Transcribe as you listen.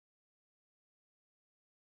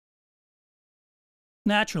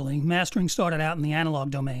Naturally, mastering started out in the analog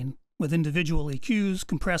domain, with individual EQs,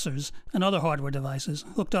 compressors, and other hardware devices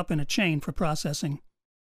hooked up in a chain for processing,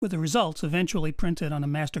 with the results eventually printed on a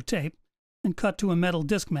master tape and cut to a metal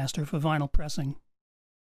disc master for vinyl pressing.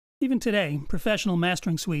 Even today, professional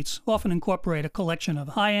mastering suites often incorporate a collection of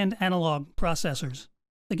high-end analog processors,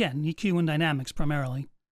 again, EQ and dynamics primarily,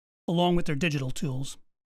 along with their digital tools.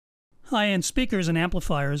 High-end speakers and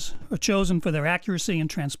amplifiers are chosen for their accuracy and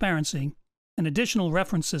transparency, and additional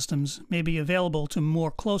reference systems may be available to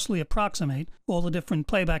more closely approximate all the different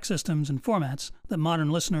playback systems and formats that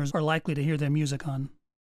modern listeners are likely to hear their music on.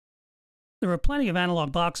 There are plenty of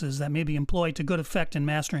analog boxes that may be employed to good effect in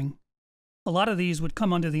mastering. A lot of these would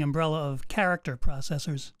come under the umbrella of character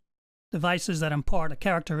processors, devices that impart a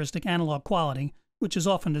characteristic analog quality, which is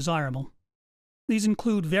often desirable. These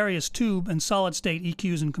include various tube and solid-state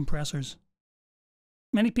EQs and compressors.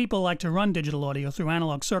 Many people like to run digital audio through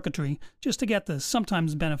analog circuitry just to get the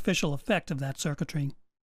sometimes beneficial effect of that circuitry,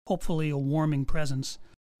 hopefully a warming presence,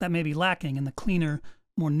 that may be lacking in the cleaner,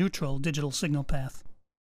 more neutral digital signal path.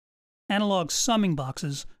 Analog summing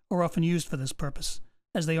boxes are often used for this purpose,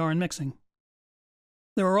 as they are in mixing.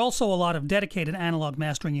 There are also a lot of dedicated analog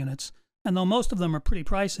mastering units, and though most of them are pretty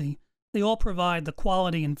pricey, they all provide the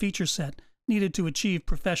quality and feature set needed to achieve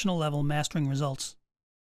professional-level mastering results.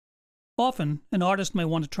 Often, an artist may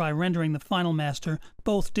want to try rendering the final master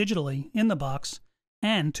both digitally in the box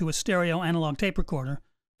and to a stereo analog tape recorder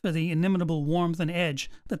for the inimitable warmth and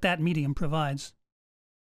edge that that medium provides.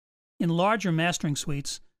 In larger mastering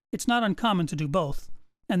suites, it's not uncommon to do both,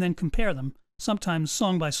 and then compare them, sometimes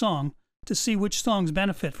song by song, to see which songs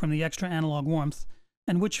benefit from the extra analog warmth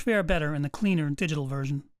and which fare better in the cleaner digital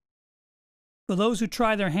version. For those who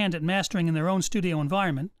try their hand at mastering in their own studio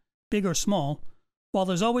environment, big or small, while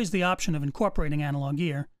there's always the option of incorporating analog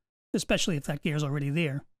gear, especially if that gear is already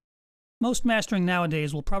there, most mastering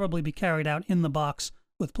nowadays will probably be carried out in the box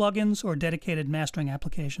with plugins or dedicated mastering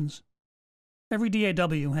applications. Every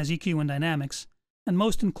DAW has EQ and dynamics, and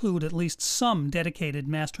most include at least some dedicated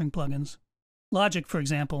mastering plugins. Logic, for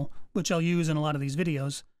example, which I'll use in a lot of these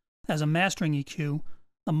videos, has a mastering EQ,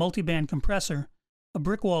 a multiband compressor, a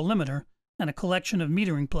brick wall limiter, and a collection of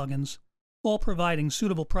metering plugins, all providing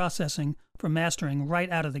suitable processing for mastering right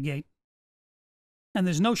out of the gate. And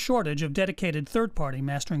there's no shortage of dedicated third-party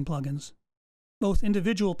mastering plugins. Both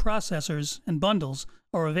individual processors and bundles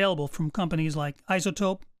are available from companies like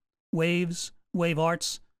Isotope, Waves, Wave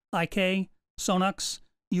Arts, IK, Sonux,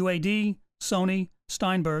 UAD, Sony,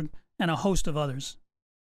 Steinberg, and a host of others.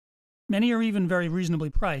 Many are even very reasonably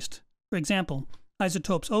priced. For example,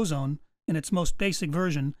 Isotope's Ozone, in its most basic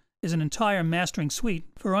version, is an entire mastering suite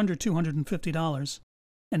for under $250,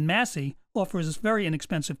 and Massey offers very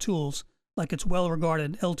inexpensive tools, like its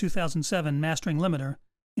well-regarded L2007 mastering limiter,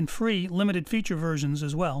 in free limited feature versions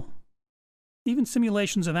as well. Even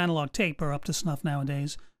simulations of analog tape are up to snuff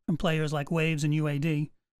nowadays, from players like Waves and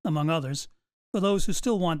UAD, among others, for those who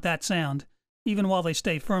still want that sound, even while they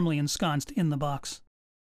stay firmly ensconced in the box.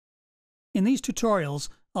 In these tutorials,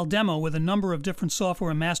 I'll demo with a number of different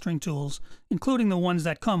software and mastering tools, including the ones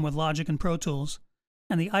that come with Logic and Pro Tools,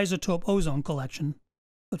 and the Isotope Ozone collection.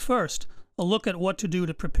 But first, a look at what to do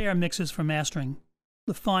to prepare mixes for mastering,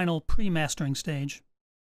 the final pre-mastering stage.